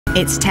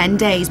It's 10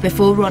 days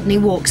before Rodney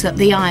walks up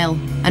the aisle,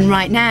 and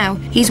right now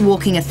he's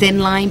walking a thin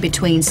line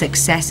between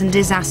success and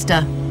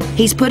disaster.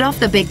 He's put off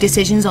the big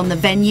decisions on the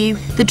venue,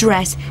 the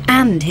dress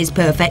and his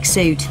perfect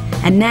suit,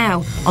 and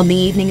now, on the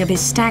evening of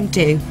his stag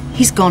do,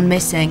 he's gone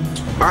missing.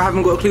 I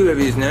haven't got a clue where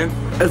he is now.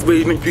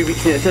 Everybody's meant to be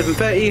reaching at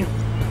 7:30.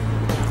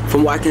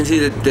 From what I can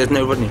see, there's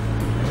no Rodney.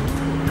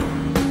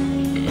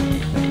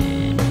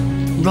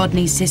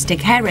 Rodney's sister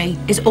Kerry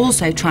is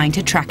also trying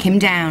to track him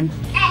down.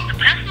 The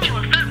person you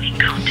are phoning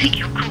can't take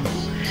your call.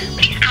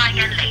 Please try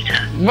again later.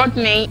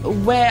 Rodney,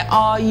 where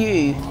are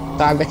you?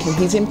 I reckon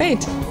he's in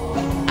bed.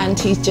 And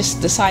he's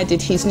just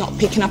decided he's not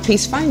picking up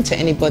his phone to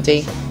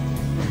anybody.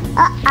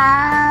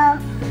 Uh-oh.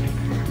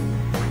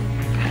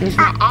 He's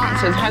not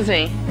answered, has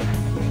he?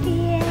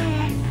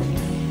 Yeah.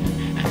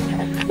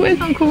 Where's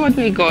Uncle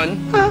Rodney gone?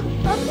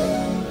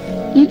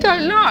 You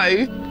don't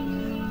know?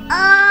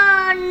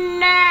 Oh,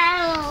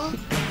 no.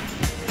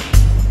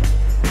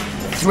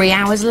 3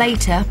 hours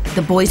later,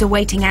 the boys are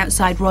waiting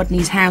outside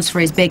Rodney's house for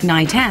his big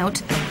night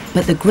out,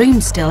 but the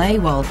groom's still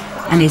AWOL,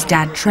 and his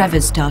dad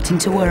Trevor's starting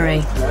to worry.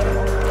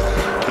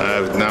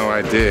 I have no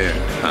idea.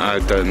 I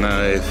don't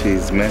know if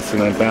he's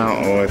messing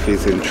about or if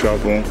he's in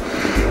trouble,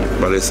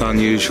 but it's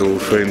unusual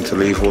for him to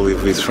leave all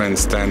of his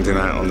friends standing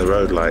out on the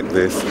road like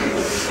this.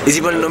 Is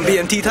he running on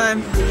BMT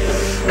time?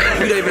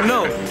 We don't even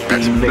know.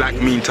 That's black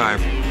mean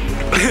time.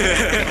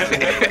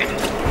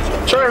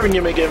 Try ring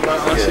him again, mate.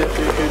 I'll see if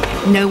you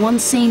can. No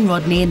one's seen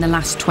Rodney in the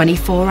last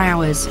 24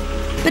 hours,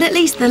 but at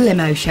least the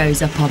limo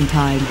shows up on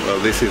time. Well,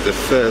 this is the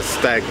first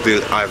stag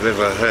do I've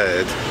ever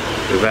heard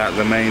without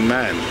the main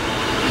man.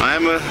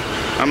 I'm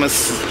a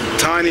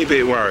tiny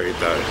bit worried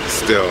though,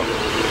 still.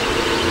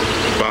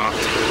 But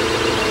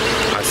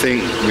I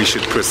think we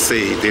should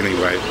proceed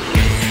anyway.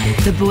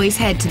 The boys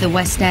head to the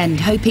West End,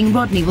 hoping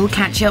Rodney will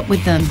catch up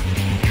with them.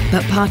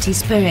 But party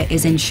spirit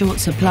is in short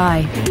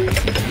supply.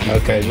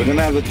 Okay, we're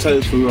gonna have a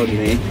toast for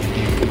Rodney.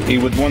 He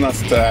would want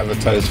us to have a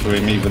toast for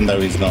him even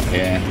though he's not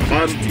here.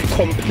 I'm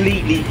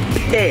completely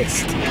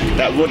pissed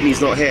that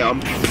Rodney's not here. I'm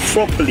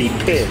properly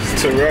pissed.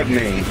 To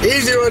Rodney.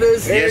 Easy, Rodney.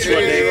 Yes,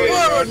 Rodney.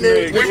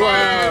 Rodney. Good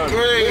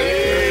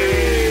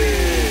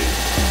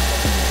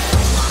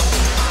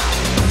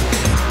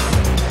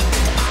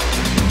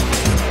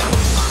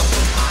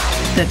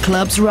The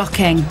club's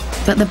rocking,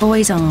 but the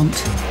boys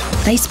aren't.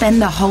 They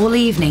spend the whole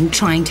evening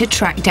trying to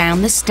track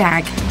down the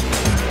stag.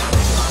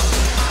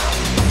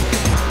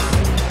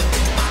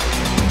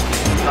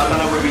 I don't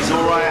know whether he's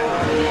alright,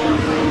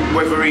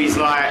 whether he's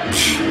like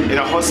in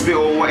a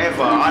hospital or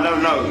whatever. I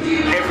don't know.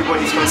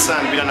 Everybody's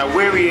concerned. We don't know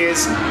where he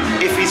is,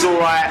 if he's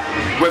alright,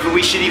 whether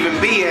we should even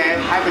be here,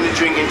 having a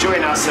drink,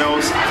 enjoying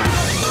ourselves.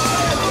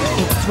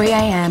 It's 3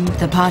 a.m,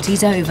 the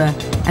party's over,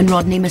 and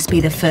Rodney must be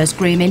the first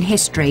groom in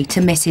history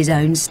to miss his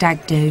own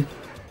stag do.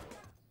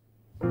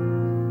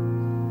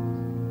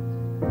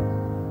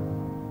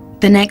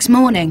 The next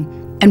morning,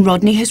 and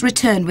Rodney has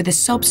returned with a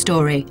sob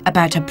story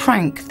about a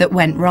prank that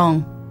went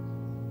wrong.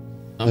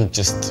 I'm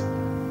just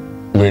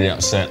really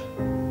upset,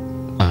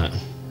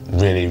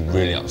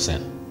 really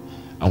upset.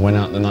 I went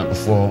out the night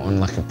before on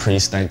like a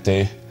pre-stag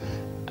do,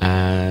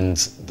 and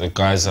the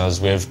guys I was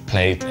with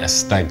played a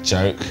stag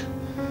joke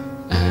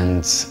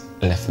and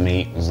left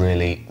me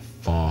really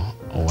far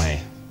away.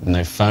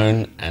 No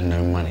phone and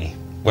no money.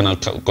 When I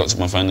got to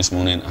my phone this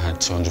morning, I had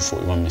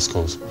 241 missed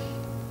calls.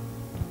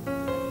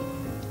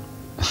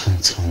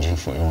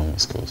 241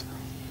 missed calls.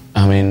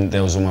 I mean,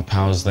 there was all my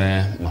pals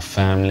there, my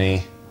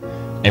family,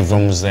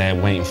 everyone was there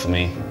waiting for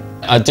me.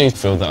 I do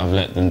feel that I've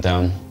let them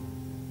down.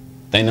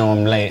 They know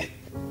I'm late,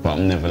 but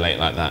I'm never late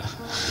like that.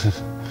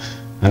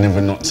 I never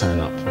not turn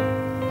up.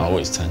 I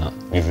always turn up,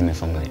 even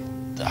if I'm late.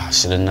 I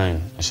should have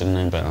known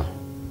better.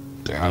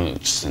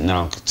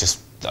 Now I could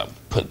just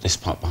put this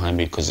part behind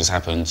me because this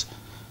happened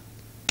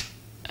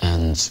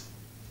and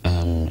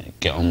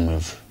get on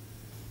with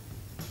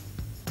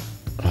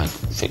like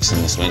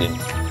fixing this wedding.